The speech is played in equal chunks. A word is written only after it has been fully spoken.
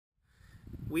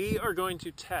We are going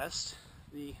to test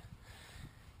the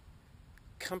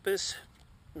compass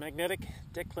magnetic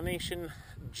declination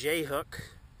J hook.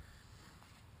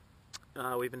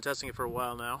 We've been testing it for a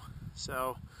while now,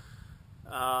 so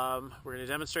we're going to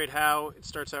demonstrate how it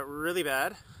starts out really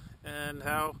bad and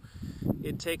how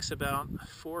it takes about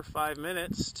 4 or 5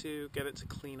 minutes to get it to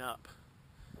clean up.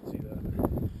 See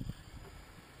that?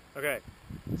 Okay,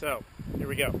 so here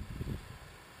we go.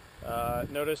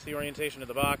 Notice the orientation of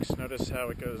the box. Notice how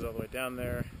it goes all the way down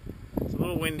there. It's a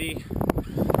little windy,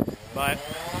 but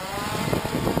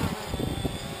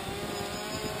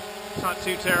it's not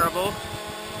too terrible.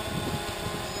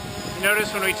 You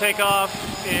notice when we take off,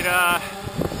 it,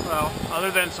 well, other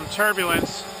than some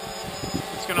turbulence,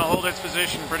 it's going to hold its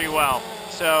position pretty well.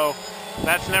 So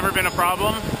that's never been a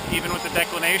problem, even with the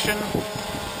declination.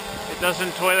 It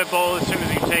doesn't toilet bowl as soon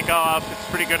as you take off. It's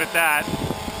pretty good at that.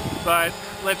 But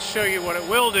let's show you what it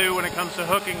will do when it comes to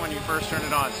hooking when you first turn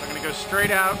it on. So I'm going to go straight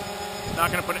out,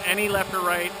 not going to put any left or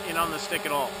right in on the stick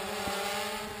at all.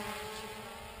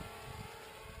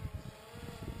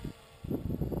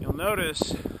 You'll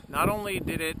notice not only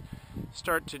did it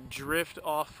start to drift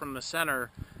off from the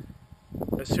center,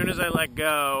 as soon as I let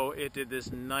go, it did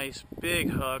this nice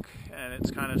big hook, and it's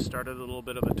kind of started a little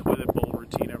bit of a toilet bowl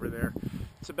routine over there.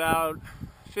 It's about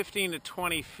 15 to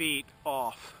 20 feet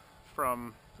off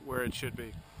from where it should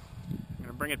be. I'm going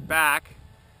to bring it back,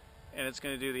 and it's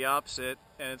going to do the opposite,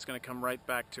 and it's going to come right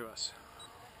back to us.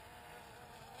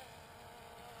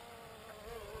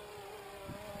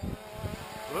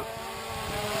 Whoop.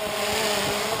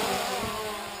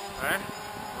 Okay,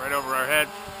 right over our head.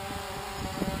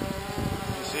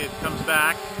 You see it comes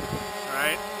back,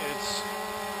 right? It's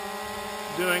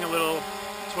doing a little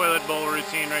toilet bowl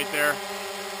routine right there.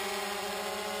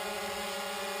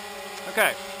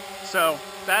 Okay, so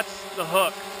that's the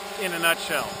hook in a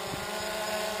nutshell.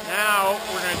 Now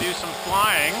we're going to do some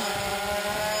flying,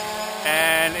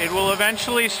 and it will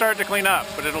eventually start to clean up,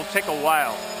 but it'll take a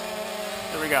while.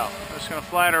 Here we go. I'm just going to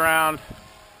fly it around,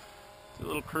 do a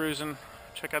little cruising,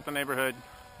 check out the neighborhood,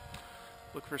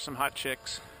 look for some hot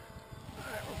chicks.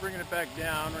 All right, we're bringing it back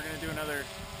down. We're going to do another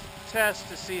test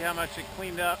to see how much it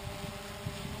cleaned up.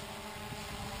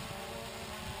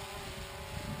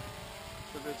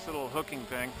 With this little hooking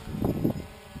thing.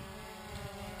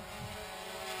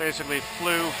 Basically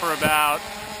flew for about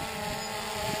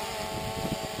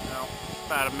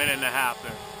a minute and a half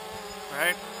there,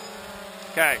 right?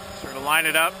 Okay, so we're going to line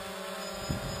it up,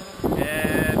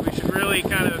 and we should really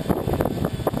kind of,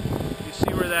 you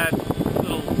see where that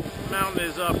little mountain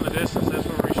is up in the distance, that's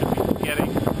where we should be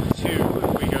getting to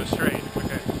if we go straight.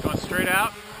 Okay, going straight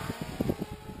out,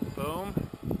 boom,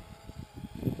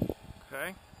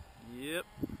 okay, yep,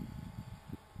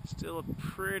 still a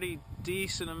pretty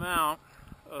decent amount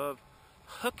of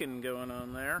hooking going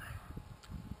on there.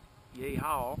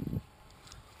 Yay-haw.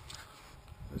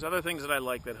 There's other things that I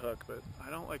like that hook, but I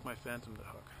don't like my Phantom to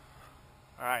hook.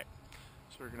 Alright,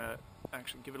 so we're going to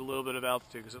actually give it a little bit of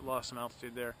altitude because it lost some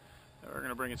altitude there. And we're going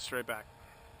to bring it straight back.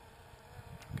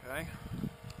 Okay.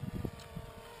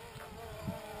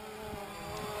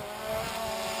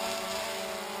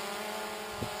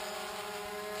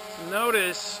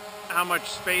 Notice how much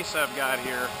space I've got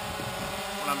here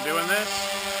when I'm doing this.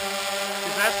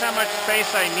 Because that's how much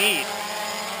space I need.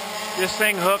 This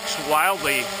thing hooks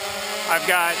wildly. I've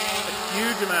got a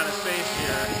huge amount of space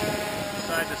here,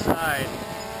 side to side.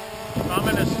 If I'm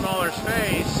in a smaller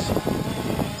space,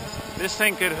 this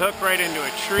thing could hook right into a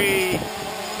tree,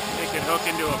 it could hook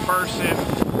into a person.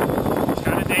 It's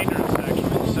kind of dangerous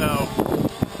actually, so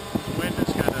the wind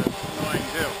is kind of annoying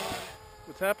too.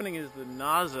 What's happening is the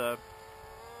Naza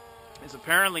is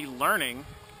apparently learning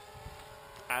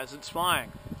as it's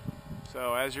flying.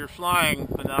 So as you're flying,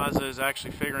 the Naza is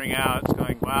actually figuring out, it's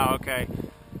going, wow, okay,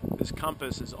 this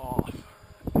compass is off.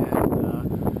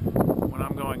 And when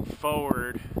I'm going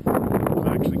forward, I'm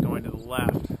actually going to the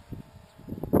left.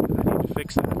 I need to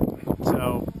fix that.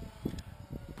 So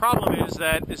the problem is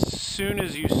that as soon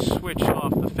as you switch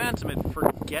off the Phantom, it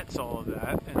forgets all of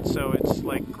that. And so it's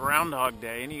like Groundhog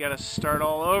Day, and you got to start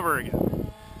all over again.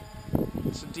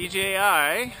 So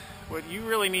DJI, what you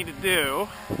really need to do,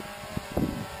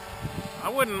 I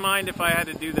wouldn't mind if I had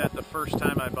to do that the first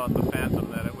time I bought the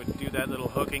Phantom, that it would do that little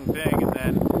hooking thing, and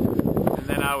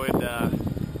then I would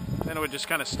then it would just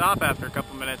kind of stop after a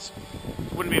couple minutes.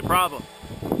 It wouldn't be a problem.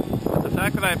 But the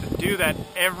fact that I have to do that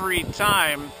every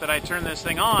time that I turn this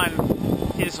thing on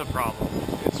is a problem.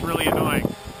 It's really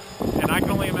annoying, and I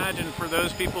can only imagine for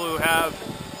those people who have,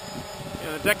 you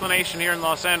know, the declination here in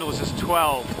Los Angeles is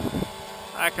 12.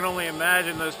 I can only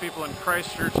imagine those people in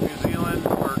Christchurch, New Zealand,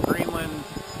 or Greenland,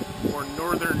 or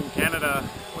northern Canada,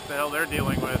 what the hell they're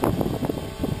dealing with,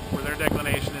 where their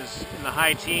declination is in the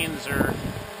high teens or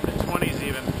mid-20s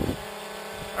even.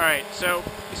 Alright, so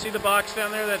you see the box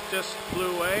down there that just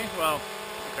flew away? Well,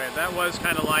 okay, that was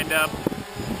kind of lined up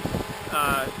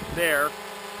there.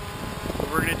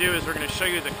 What we're going to do is we're going to show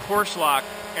you the course lock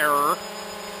error.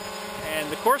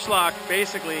 And the course lock,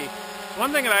 basically,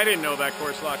 one thing that I didn't know about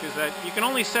course lock is that you can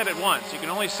only set it once. You can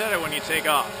only set it when you take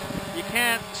off. You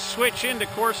can't switch into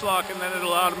course lock and then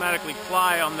it'll automatically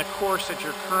fly on the course that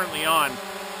you're currently on,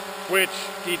 which,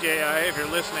 DJI, if you're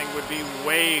listening, would be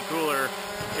way cooler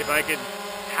if I could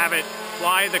have it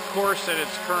fly the course that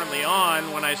it's currently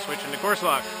on when I switch into course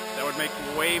lock. That would make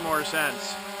way more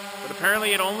sense. But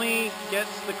apparently it only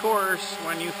gets the course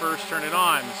when you first turn it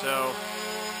on. So,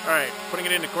 alright, putting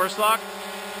it into course lock,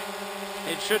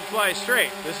 it should fly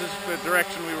straight. This is the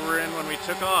direction we were in when we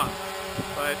took off,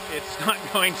 but it's not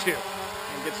going to.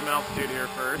 And get some altitude here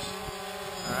first.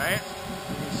 Alright,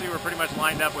 you can see we're pretty much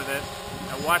lined up with it.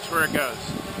 Now watch where it goes.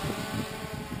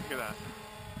 Look at that.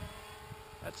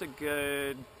 That's a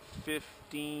good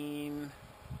 15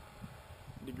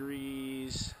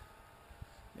 degrees,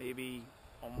 maybe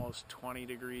almost 20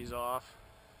 degrees off.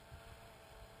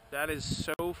 That is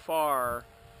so far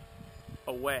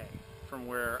away from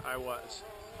where I was,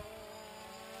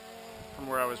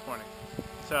 pointing.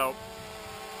 So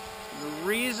the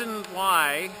reason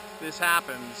why this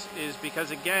happens is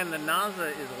because, again, the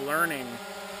Naza is learning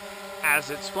as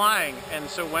it's flying. And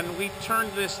so when we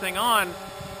turned this thing on,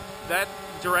 that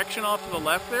direction off to the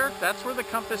left there, that's where the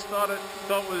compass thought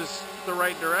was the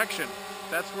right direction.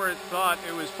 That's where it thought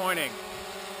it was pointing.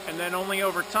 And then only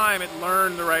over time it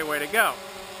learned the right way to go.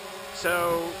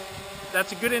 So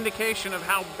that's a good indication of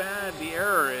how bad the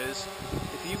error is.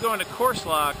 If you go into course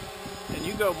lock and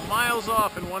you go miles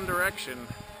off in one direction,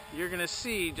 you're going to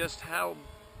see just how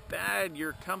bad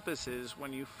your compass is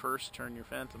when you first turn your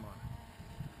Phantom on.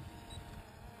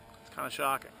 It's kind of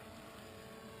shocking,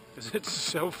 because it's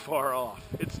so far off.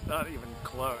 It's not even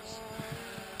close.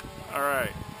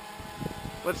 Alright,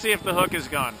 let's see if the hook is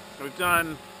gone. We've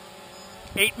done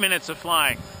 8 minutes of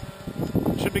flying.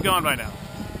 Should be gone by now.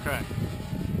 Okay.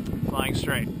 Flying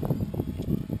straight.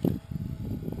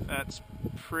 That's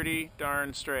pretty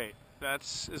darn straight.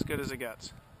 That's as good as it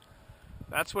gets.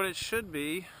 That's what it should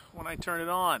be when I turn it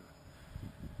on.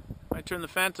 When I turn the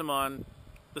Phantom on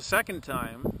the second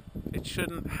time, it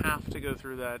shouldn't have to go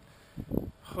through that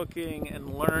hooking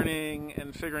and learning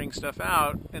and figuring stuff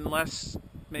out, unless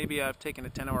maybe I've taken a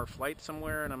 10-hour flight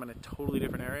somewhere and I'm in a totally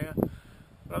different area.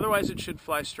 But otherwise it should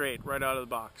fly straight right out of the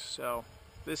box. So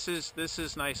this is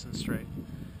nice and straight.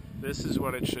 This is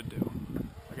what it should do.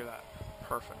 Look at that.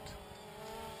 Perfect.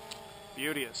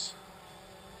 Beauteous.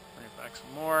 Bring it back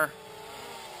some more.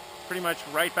 Pretty much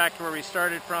right back to where we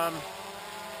started from,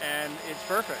 and it's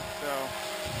perfect. So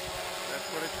that's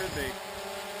what it should be.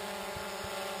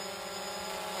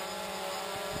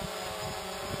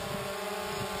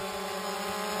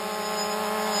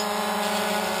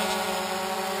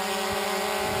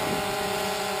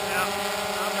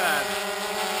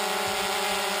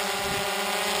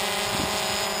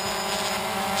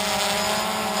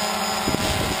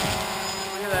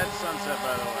 Sunset,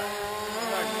 by the way.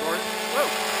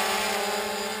 Look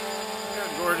how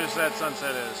gorgeous that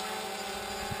sunset is.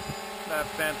 That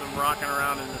Phantom rocking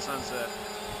around in the sunset.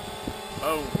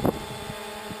 Oh.